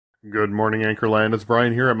Good morning, Anchorland. It's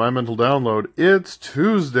Brian here at My Mental Download. It's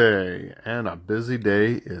Tuesday, and a busy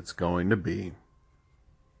day it's going to be.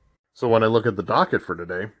 So when I look at the docket for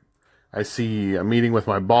today, I see a meeting with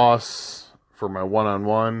my boss for my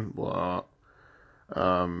one-on-one, blah,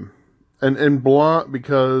 and blah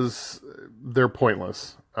because they're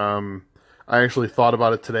pointless. I actually thought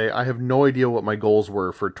about it today. I have no idea what my goals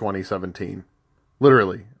were for 2017.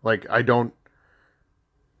 Literally, I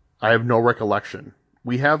have no recollection.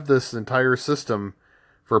 We have this entire system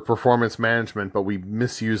for performance management, but we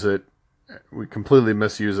misuse it. We completely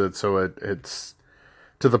misuse it, so it's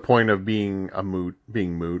to the point of being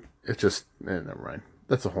moot. It's just never mind.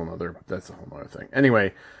 That's a whole other thing.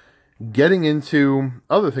 Anyway, getting into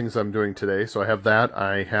other things I'm doing today. So I have that.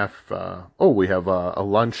 I have we have a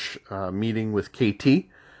lunch meeting with KT.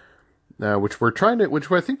 Which I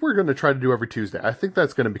think we're going to try to do every Tuesday. I think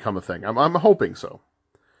that's going to become a thing. I'm hoping so.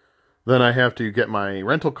 Then I have to get my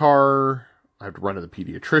rental car. I have to run to the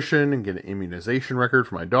pediatrician and get an immunization record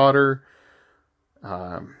for my daughter.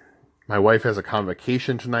 My wife has a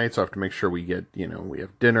convocation tonight, so I have to make sure we have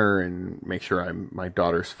dinner and make sure my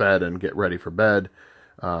daughter's fed and get ready for bed.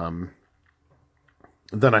 Then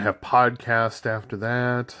I have podcast after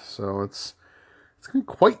that, so it's going to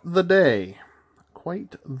be quite the day.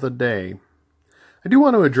 Quite the day. I do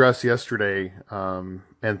want to address yesterday, and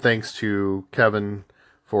thanks to Kevin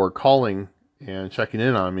for calling and checking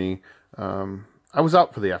in on me. I was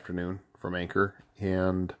out for the afternoon from Anchor,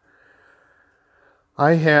 and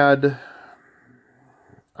I had,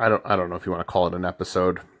 I don't know if you want to call it an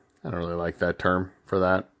episode. I don't really like that term for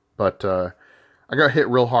that, but I got hit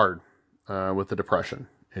real hard with the depression.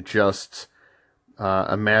 It just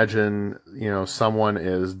imagine someone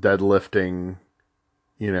is deadlifting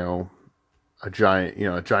a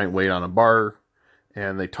giant weight on a bar,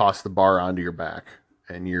 and they toss the bar onto your back,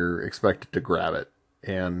 and you're expected to grab it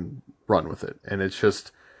and run with it. And it's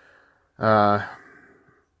just, when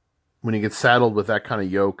you get saddled with that kind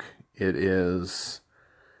of yoke, it's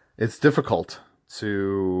difficult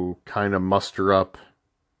to kind of muster up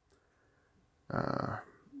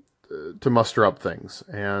things.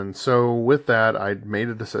 And so with that, I made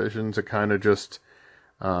a decision to kind of just,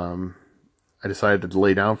 I decided to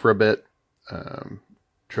lay down for a bit,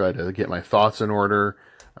 try to get my thoughts in order.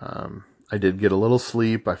 I did get a little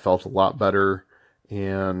sleep. I felt a lot better.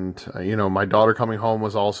 And, my daughter coming home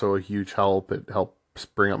was also a huge help. It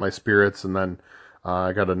helped bring up my spirits. And then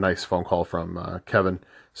I got a nice phone call from Kevin.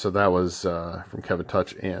 So that was from Kevin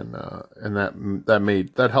Touch. And that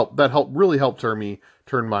really helped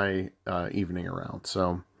turn my evening around.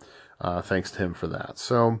 So thanks to him for that.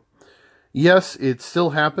 So yes, it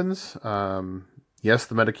still happens. Yes,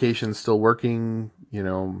 the medication's still working.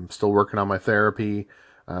 I'm still working on my therapy.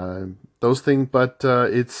 Those things, but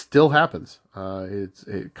it still happens.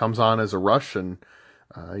 It comes on as a rush, and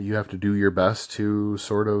you have to do your best to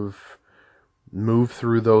sort of move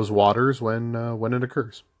through those waters when it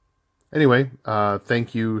occurs. Anyway,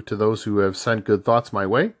 thank you to those who have sent good thoughts my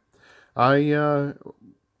way. I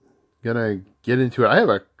gonna get into it. I have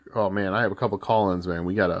a couple call-ins, man.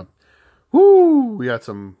 We got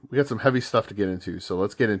some heavy stuff to get into, so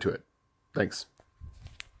let's get into it. Thanks.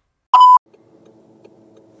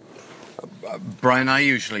 Brian, I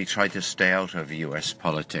usually try to stay out of US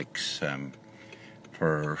politics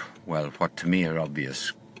for, what to me are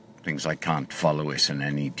obvious things. I can't follow it in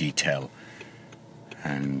any detail.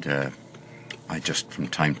 And I just, from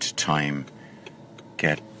time to time,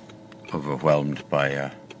 get overwhelmed by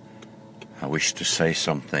a wish to say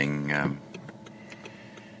something.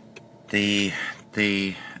 The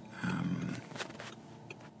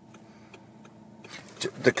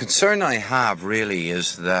concern I have really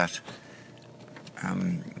is that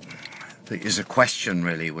there is a question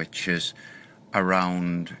really which is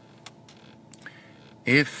around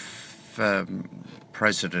if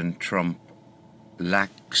President Trump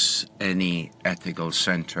lacks any ethical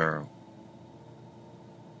center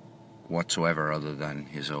whatsoever other than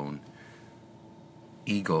his own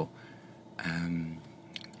ego,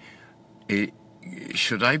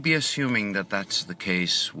 should I be assuming that that's the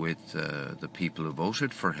case with the people who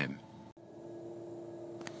voted for him?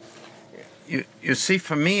 You see,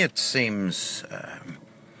 for me it seems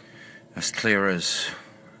as clear as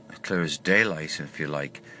daylight, if you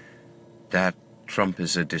like, that Trump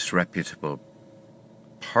is a disreputable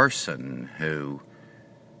person who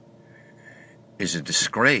is a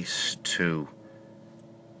disgrace to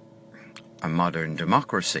a modern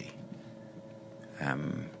democracy,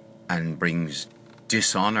 and brings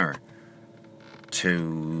dishonor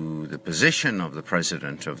to the position of the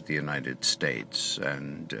President of the United States.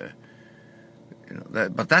 And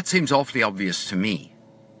but that seems awfully obvious to me.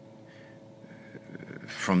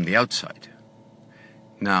 from the outside.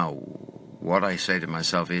 Now, what I say to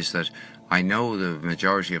myself is that I know the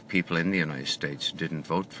majority of people in the United States didn't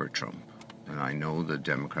vote for Trump, and I know the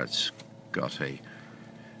Democrats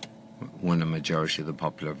won a majority of the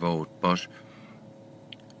popular vote, but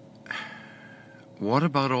what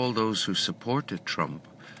about all those who supported Trump?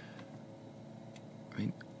 I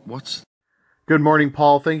mean, what's... Good morning,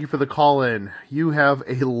 Paul. Thank you for the call in. You have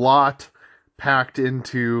a lot packed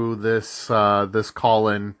into this call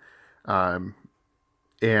in, but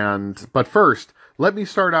first, let me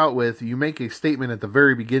start out with, you make a statement at the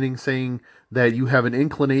very beginning saying that you have an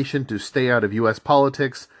inclination to stay out of U.S.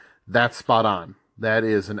 politics. That's spot on. That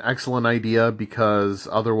is an excellent idea, because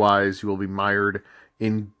otherwise you will be mired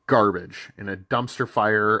in garbage, in a dumpster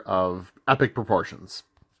fire of epic proportions.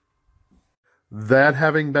 That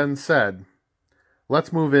having been said,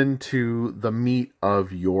 let's move into the meat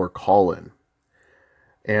of your call-in.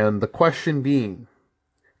 And the question being,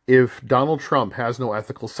 if Donald Trump has no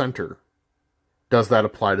ethical center, does that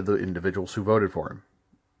apply to the individuals who voted for him?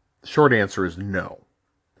 The short answer is no.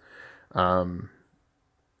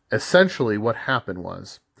 Essentially, what happened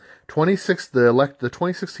was, the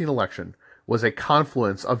 2016 election was a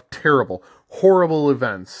confluence of terrible, horrible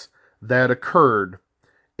events that occurred,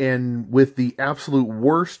 and with the absolute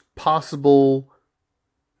worst possible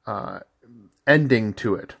ending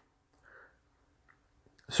to it.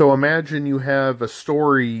 So imagine you have a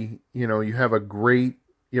story, you have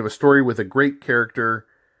a story with a great character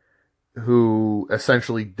who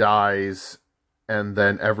essentially dies, and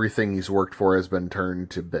then everything he's worked for has been turned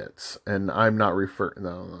to bits. And I'm not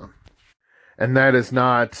no. And that is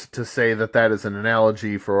not to say that that is an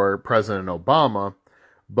analogy for President Obama,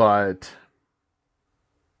 but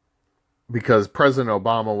because President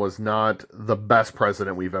Obama was not the best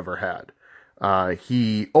president we've ever had.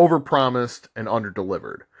 He overpromised and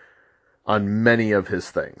underdelivered on many of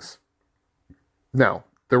his things. Now,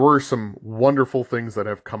 there were some wonderful things that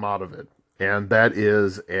have come out of it, and that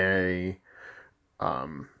is an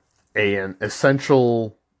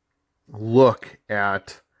essential look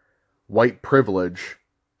at white privilege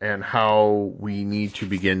and how we need to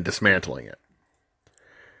begin dismantling it.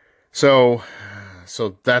 So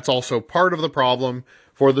that's also part of the problem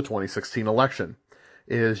for the 2016 election,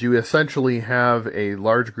 is you essentially have a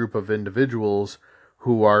large group of individuals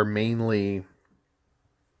who are mainly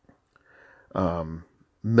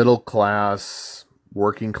middle class,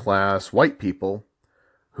 working class, white people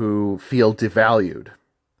who feel devalued.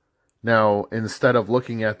 Now, instead of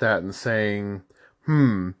looking at that and saying,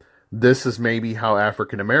 this is maybe how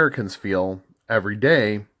African Americans feel every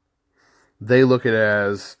day, they look at it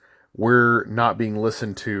as, we're not being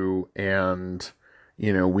listened to, and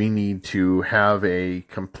we need to have a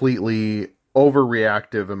completely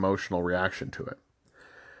overreactive emotional reaction to it.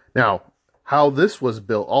 Now, how this was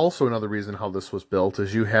built, also another reason how this was built,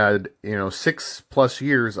 is you had 6+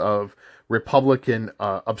 years of Republican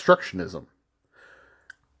obstructionism,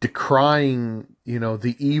 decrying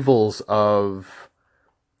the evils of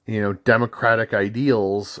democratic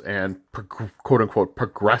ideals and quote unquote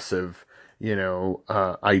progressive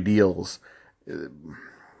ideals.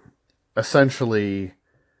 Essentially,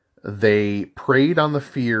 they preyed on the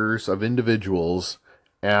fears of individuals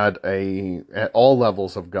at all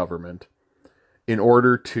levels of government in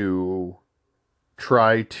order to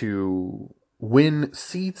try to win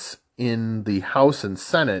seats in the House and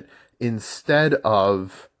Senate instead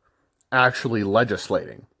of actually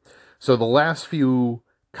legislating. So the last few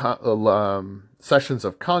sessions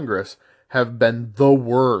of Congress have been the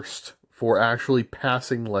worst for actually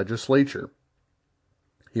passing legislature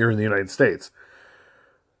here in the United States.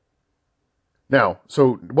 Now,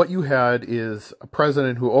 so what you had is a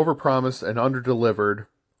president who overpromised and underdelivered,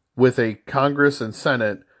 with a Congress and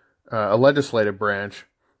Senate, a legislative branch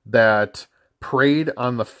that preyed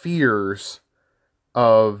on the fears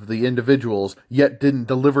of the individuals, yet didn't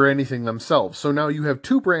deliver anything themselves. So now you have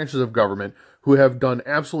two branches of government who have done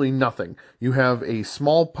absolutely nothing. You have a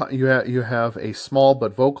small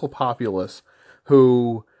but vocal populace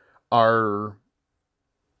who are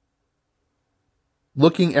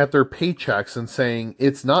looking at their paychecks and saying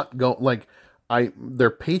it's not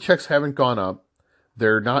their paychecks haven't gone up.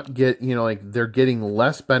 They're not they're getting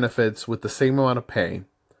less benefits with the same amount of pay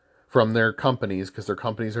from their companies, because their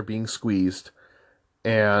companies are being squeezed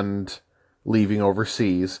and leaving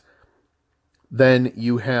overseas. Then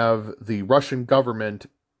you have the Russian government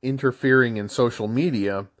interfering in social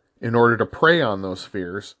media in order to prey on those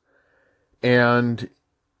fears. And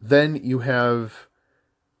then you have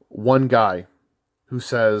one guy who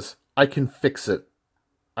says, I can fix it.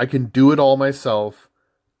 I can do it all myself.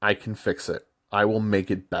 I can fix it. I will make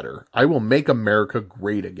it better. I will make America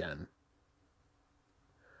great again.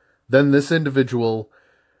 Then this individual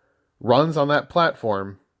runs on that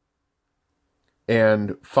platform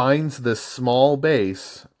and finds this small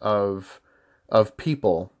base of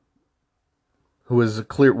people who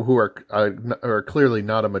are clearly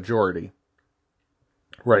not a majority,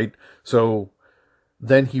 right? So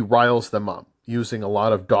then he riles them up using a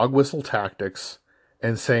lot of dog whistle tactics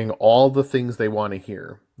and saying all the things they want to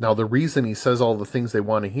hear. Now, the reason he says all the things they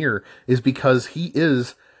want to hear is because he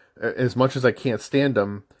is, as much as I can't stand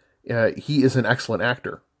him, he is an excellent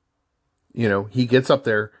actor. You know, he gets up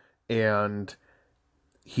there and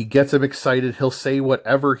he gets him excited. He'll say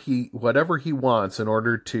whatever he wants in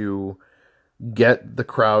order to get the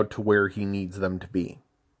crowd to where he needs them to be.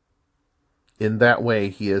 In that way,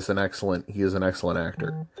 he is an excellent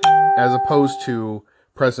actor. As opposed to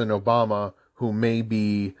President Obama, who may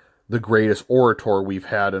be the greatest orator we've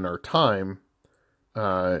had in our time,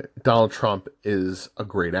 Donald Trump is a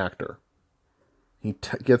great actor. He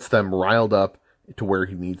gets them riled up to where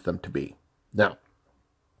he needs them to be. Now,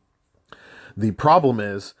 the problem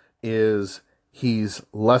is he's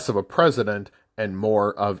less of a president and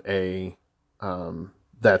more of a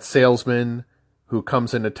that salesman who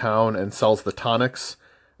comes into town and sells the tonics.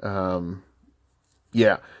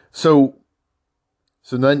 Yeah. So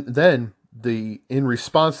then in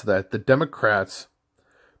response to that, the Democrats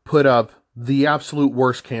put up the absolute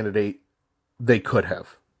worst candidate they could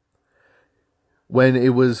have. When it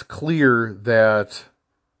was clear that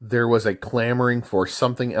there was a clamoring for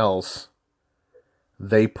something else,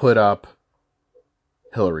 they put up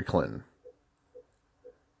Hillary Clinton.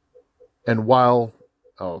 And while...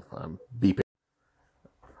 Oh, I'm beeping.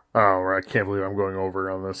 Oh, I can't believe I'm going over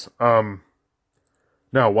on this.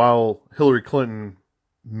 Now, while Hillary Clinton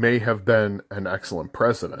may have been an excellent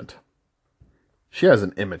president, she has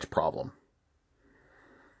an image problem.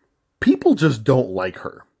 People just don't like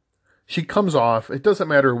her. She comes off, it doesn't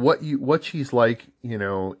matter what she's like, you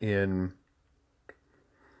know, in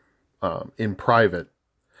private,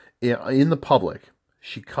 in the public,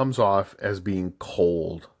 she comes off as being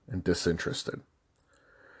cold and disinterested.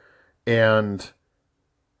 And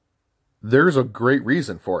there's a great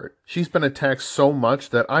reason for it. She's been attacked so much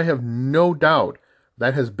that I have no doubt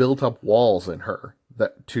that has built up walls in her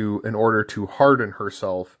in order to harden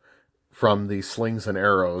herself from the slings and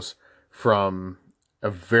arrows from a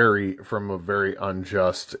very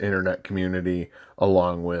unjust internet community,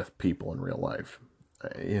 along with people in real life.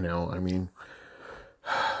 You know, I mean,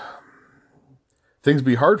 things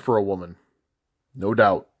be hard for a woman, no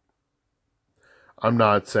doubt. I'm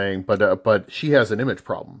not saying, but she has an image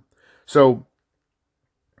problem. So,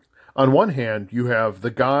 on one hand, you have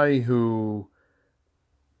the guy who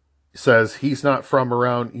says he's not from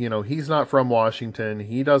around, you know, he's not from Washington.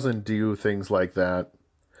 He doesn't do things like that.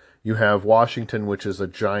 You have Washington, which is a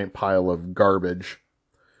giant pile of garbage,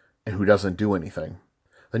 and who doesn't do anything.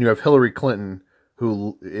 Then you have Hillary Clinton,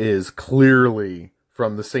 who is clearly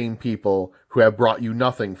from the same people who have brought you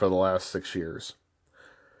nothing for the last 6 years.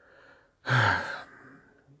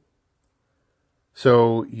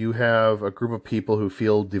 So you have a group of people who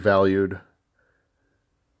feel devalued,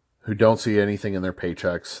 who don't see anything in their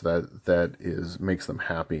paychecks that makes them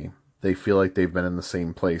happy. They feel like they've been in the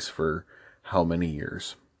same place for how many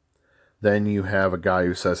years. Then you have a guy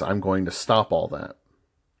who says, I'm going to stop all that.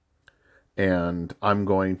 And I'm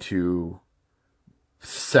going to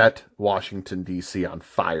set Washington, D.C. on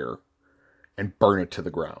fire and burn it to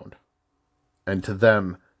the ground. And to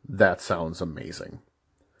them, that sounds amazing.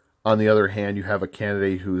 On the other hand, you have a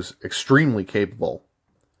candidate who's extremely capable,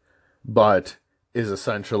 but is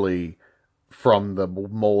essentially from the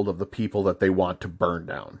mold of the people that they want to burn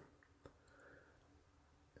down.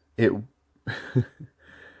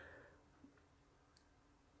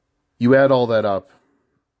 You add all that up,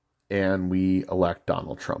 and we elect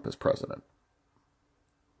Donald Trump as president.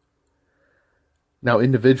 Now,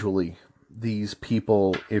 individually, these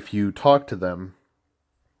people, if you talk to them,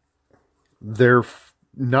 they're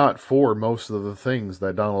not for most of the things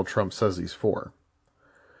that Donald Trump says he's for.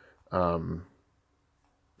 Of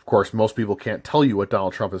course, most people can't tell you what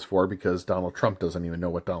Donald Trump is for because Donald Trump doesn't even know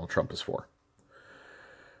what Donald Trump is for.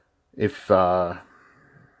 If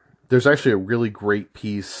there's actually a really great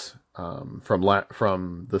piece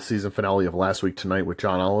from the season finale of Last Week Tonight with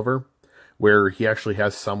John Oliver, where he actually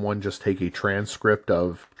has someone just take a transcript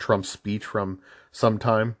of Trump's speech from some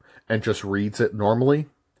time and just reads it normally.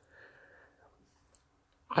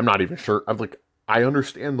 I'm not even sure. I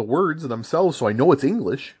understand the words themselves, so I know it's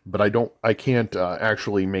English, but I can't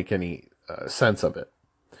actually make any sense of it.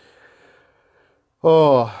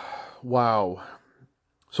 Oh, wow.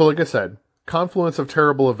 So like I said, confluence of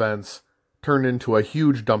terrible events turned into a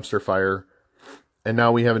huge dumpster fire. And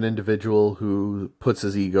now we have an individual who puts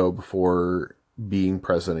his ego before being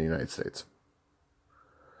president of the United States.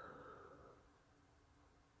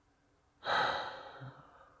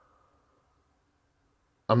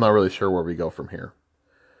 I'm not really sure where we go from here.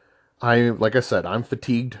 Like I said, I'm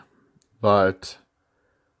fatigued, but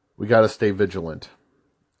we got to stay vigilant.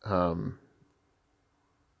 The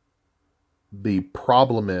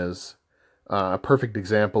problem is, a perfect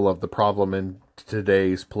example of the problem in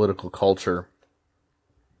today's political culture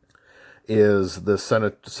is the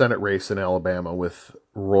Senate race in Alabama with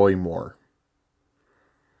Roy Moore.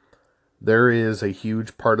 There is a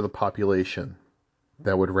huge part of the population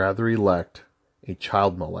that would rather elect a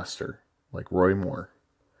child molester like Roy Moore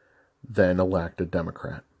than elect a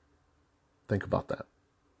Democrat. Think about that.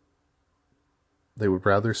 They would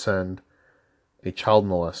rather send a child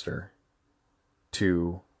molester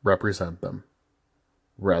to represent them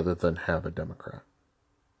rather than have a Democrat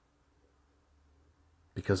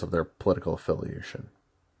because of their political affiliation.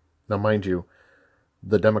 Now, mind you,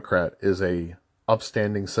 the Democrat is a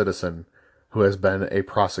upstanding citizen who has been a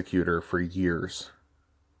prosecutor for years.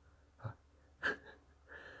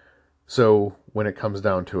 So when it comes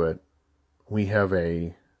down to it, we have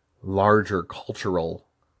a larger cultural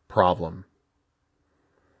problem.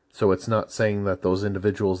 So it's not saying that those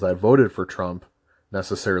individuals that voted for Trump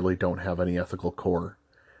necessarily don't have any ethical core.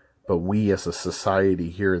 But we as a society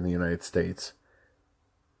here in the United States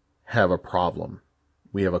have a problem.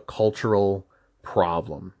 We have a cultural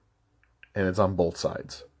problem. And it's on both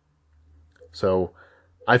sides. So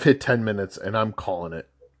I've hit 10 minutes and I'm calling it.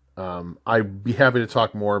 I'd be happy to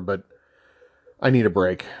talk more, but I need a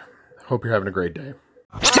break. Hope you're having a great day.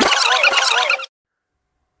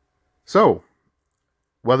 So,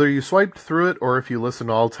 whether you swiped through it or if you listened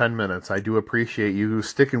all 10 minutes, I do appreciate you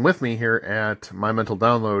sticking with me here at My Mental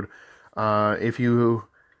Download. If you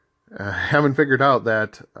haven't figured out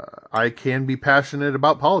that I can be passionate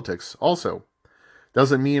about politics also.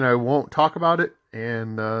 Doesn't mean I won't talk about it,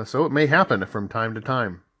 and so it may happen from time to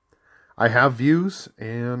time. I have views,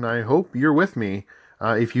 and I hope you're with me.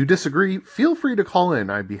 If you disagree, feel free to call in.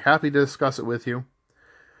 I'd be happy to discuss it with you.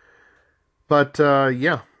 But,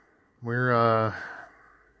 yeah, we're,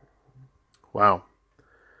 wow.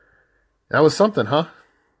 That was something, huh?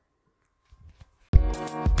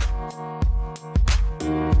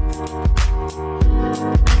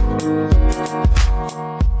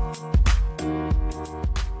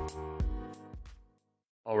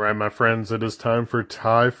 All right, my friends, it is time for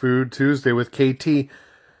Thai Food Tuesday with KT.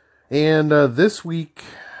 And this week,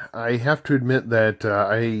 I have to admit that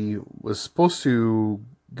I was supposed to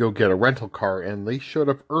go get a rental car, and they showed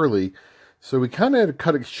up early. So we kind of had to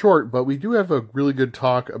cut it short, but we do have a really good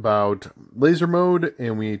talk about laser mode,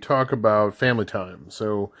 and we talk about family time.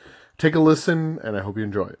 So take a listen, and I hope you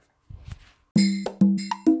enjoy it.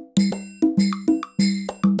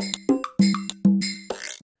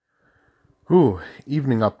 Ooh,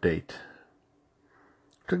 evening update.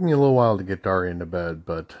 Took me a little while to get Daria into bed,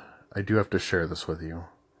 but I do have to share this with you.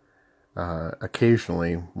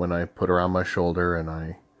 Occasionally, when I put her on my shoulder and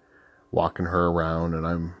I walking her around and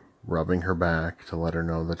I'm rubbing her back to let her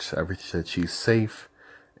know that she's safe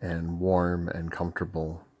and warm and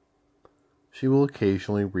comfortable, she will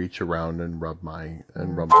occasionally reach around and rub my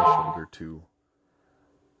shoulder too.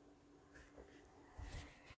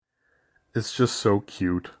 It's just so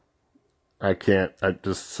cute. I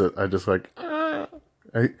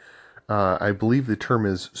believe the term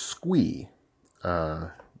is squee,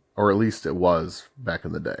 or at least it was back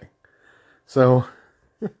in the day. So,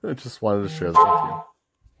 I just wanted to share that with you.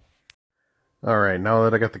 Alright, now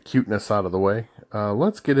that I got the cuteness out of the way,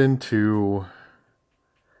 let's get into...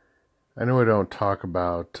 I know I don't talk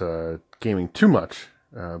about gaming too much,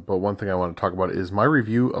 but one thing I want to talk about is my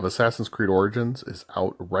review of Assassin's Creed Origins is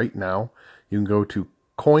out right now. You can go to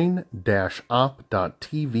coin-op.tv,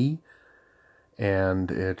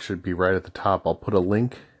 and it should be right at the top. I'll put a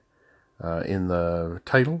link in the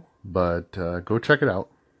title, but go check it out.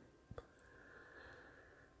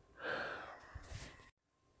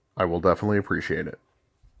 I will definitely appreciate it.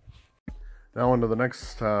 Now on to the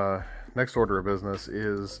next order of business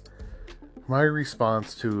is my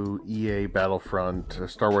response to EA Battlefront,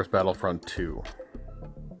 Star Wars Battlefront 2.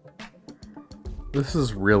 This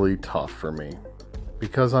is really tough for me,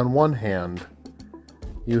 because on one hand,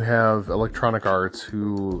 you have Electronic Arts,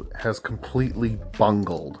 who has completely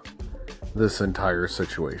bungled this entire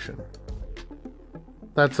situation.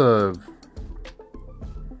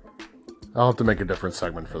 I'll have to make a different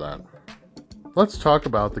segment for that. Let's talk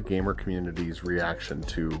about the gamer community's reaction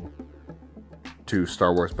to to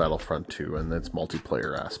Star Wars Battlefront 2 and its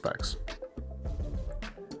multiplayer aspects.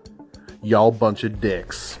 Y'all bunch of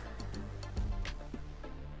dicks.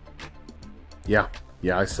 Yeah,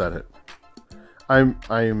 I said it.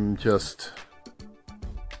 I'm just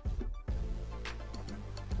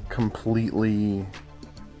completely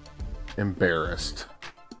embarrassed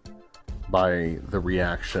by the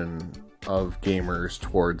reaction of gamers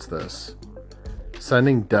towards this.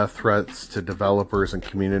 Sending death threats to developers and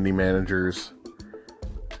community managers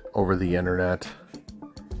over the internet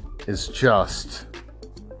is just...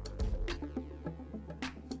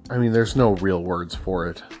 I mean, there's no real words for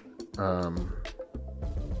it.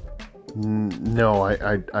 No,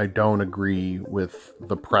 I don't agree with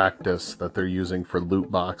the practice that they're using for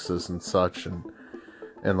loot boxes and such,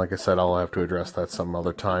 and like I said, I'll have to address that some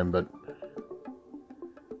other time, but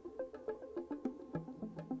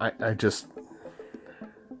I just...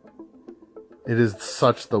 It is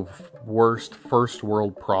such the worst first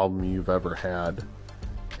world problem you've ever had,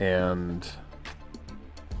 and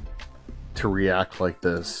to react like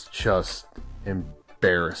this just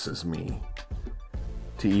embarrasses me.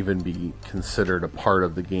 To even be considered a part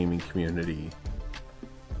of the gaming community,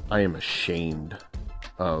 I am ashamed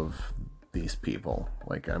of these people.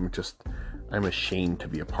 Like, I'm ashamed to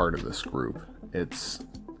be a part of this group. It's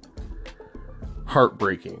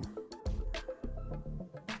heartbreaking.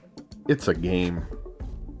 It's a game.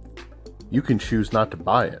 You can choose not to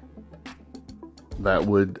buy it. That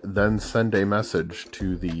would then send a message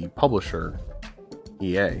to the publisher,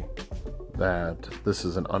 EA, that this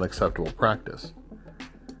is an unacceptable practice.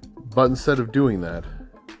 But instead of doing that,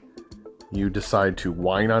 you decide to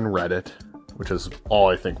whine on Reddit, which is all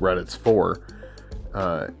I think Reddit's for,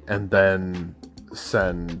 and then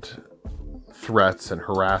send threats and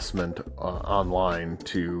harassment online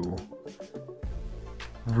to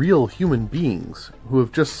real human beings who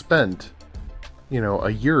have just spent, a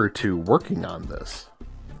year or two working on this.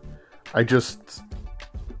 I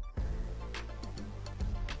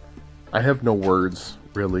have no words,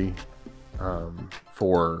 really,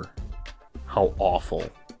 for how awful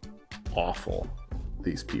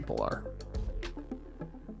these people are,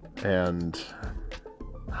 and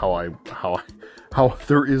how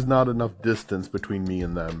there is not enough distance between me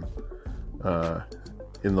and them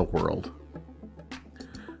in the world.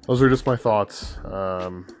 Those are just my thoughts.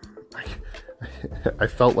 I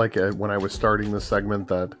felt like when I was starting this segment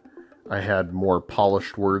that I had more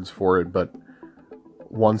polished words for it, but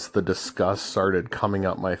once the disgust started coming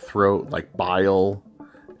up my throat like bile,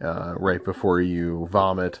 right before you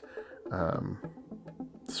vomit,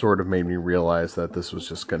 sort of made me realize that this was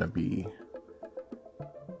just going to be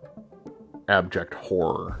abject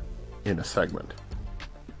horror in a segment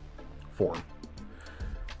form.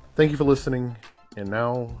 Thank you for listening, and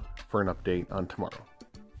now for an update on tomorrow.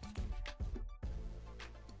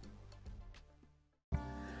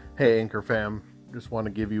 Hey Anchor fam, just want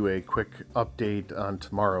to give you a quick update on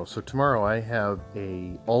tomorrow. So tomorrow I have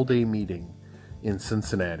a all-day meeting in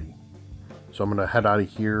Cincinnati. So I'm going to head out of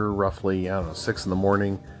here roughly, 6 in the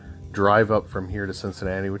morning, drive up from here to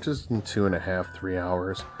Cincinnati, which is in 2.5, 3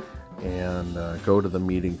 hours, and go to the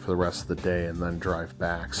meeting for the rest of the day and then drive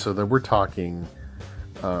back. So that we're talking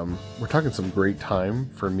some great time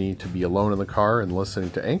for me to be alone in the car and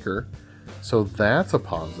listening to Anchor. So that's a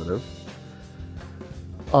positive.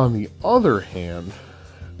 On the other hand,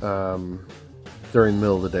 during the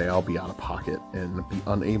middle of the day, I'll be out of pocket and be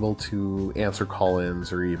unable to answer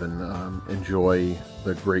call-ins or even enjoy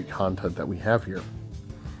the great content that we have here.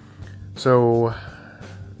 So,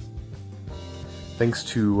 thanks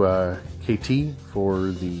to KT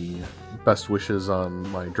for the best wishes on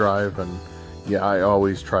my drive, and yeah, I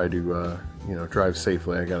always try to drive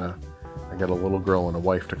safely. I got a little girl and a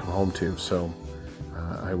wife to come home to, so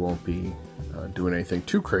I won't be doing anything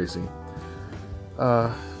too crazy.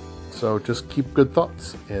 So just keep good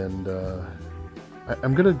thoughts, and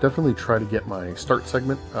I'm going to definitely try to get my start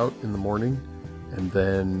segment out in the morning, and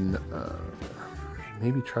then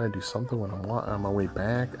maybe try to do something when I'm on my way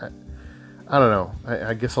back. I don't know.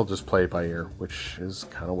 I guess I'll just play it by ear, which is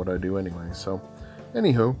kind of what I do anyway. So,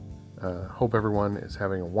 anywho, hope everyone is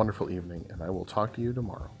having a wonderful evening, and I will talk to you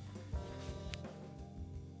tomorrow.